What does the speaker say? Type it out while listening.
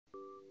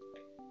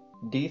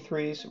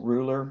D3's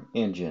Ruler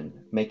Engine,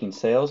 making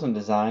sales and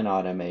design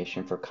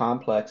automation for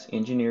complex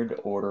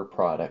engineered-to-order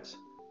products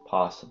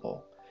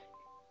possible.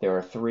 There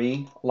are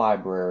 3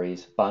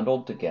 libraries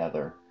bundled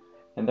together,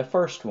 and the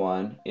first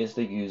one is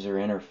the user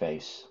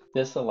interface.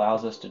 This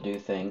allows us to do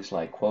things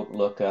like quote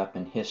lookup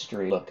and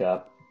history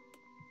lookup,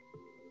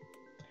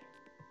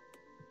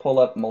 pull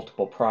up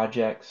multiple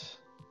projects,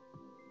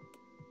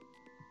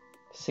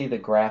 see the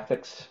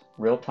graphics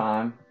real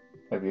time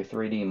of your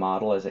 3D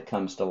model as it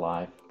comes to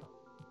life,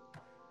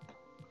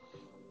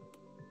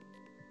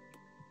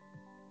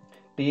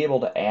 be able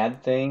to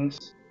add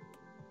things,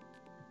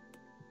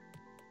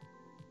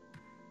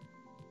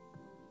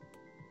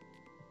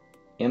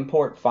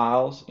 import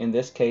files, in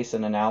this case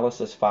an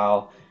analysis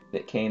file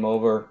that came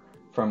over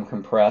from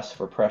Compress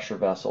for pressure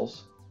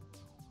vessels.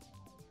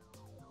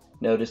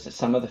 Notice that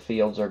some of the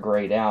fields are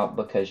grayed out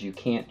because you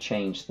can't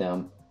change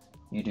them.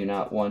 You do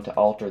not want to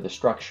alter the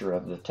structure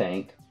of the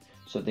tank.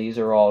 So these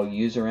are all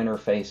user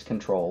interface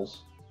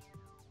controls.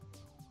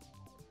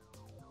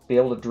 Be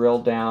able to drill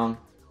down,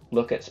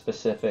 look at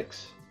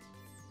specifics.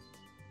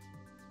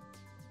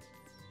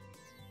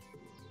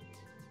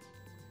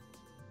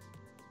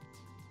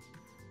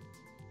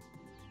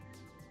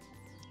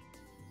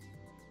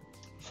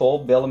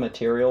 Full bill of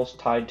materials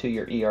tied to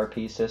your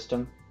ERP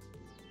system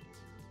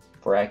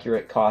for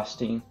accurate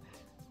costing.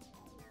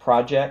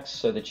 Projects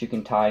so that you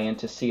can tie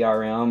into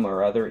CRM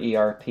or other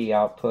ERP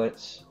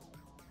outputs.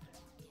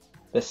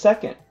 The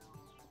second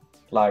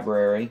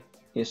library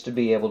is to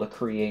be able to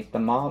create the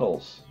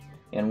models.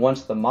 And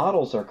once the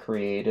models are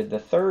created, the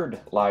third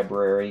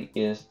library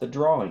is the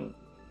drawing.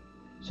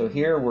 So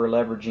here we're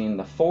leveraging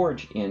the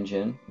Forge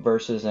engine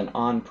versus an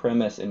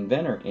on-premise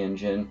Inventor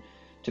engine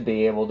to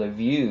be able to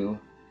view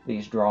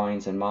these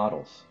drawings and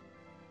models.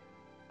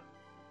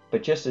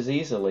 But just as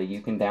easily,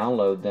 you can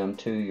download them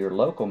to your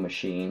local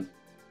machine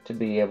to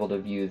be able to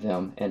view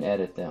them and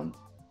edit them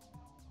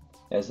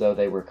as though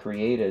they were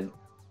created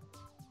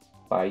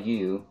by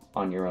you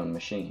on your own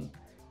machine.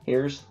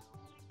 Here's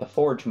the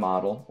Forge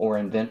model or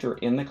Inventor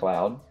in the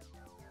cloud,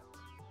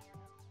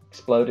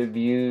 exploded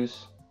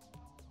views,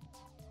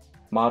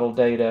 model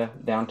data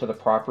down to the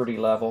property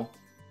level.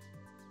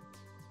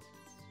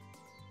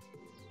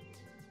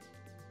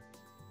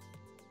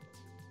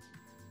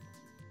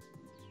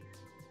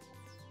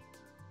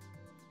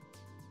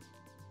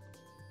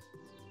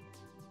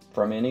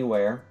 From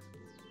anywhere.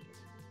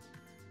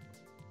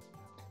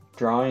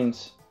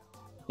 Drawings,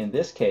 in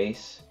this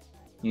case,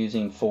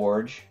 using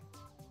Forge,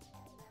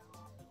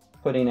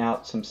 putting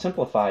out some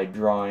simplified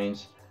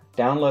drawings,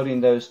 downloading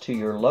those to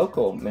your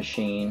local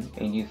machine,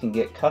 and you can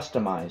get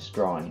customized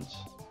drawings.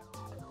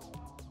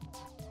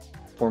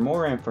 For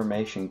more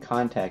information,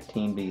 contact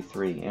Team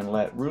D3 and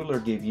let Ruler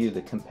give you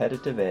the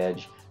competitive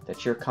edge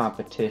that your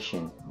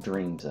competition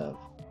dreams of.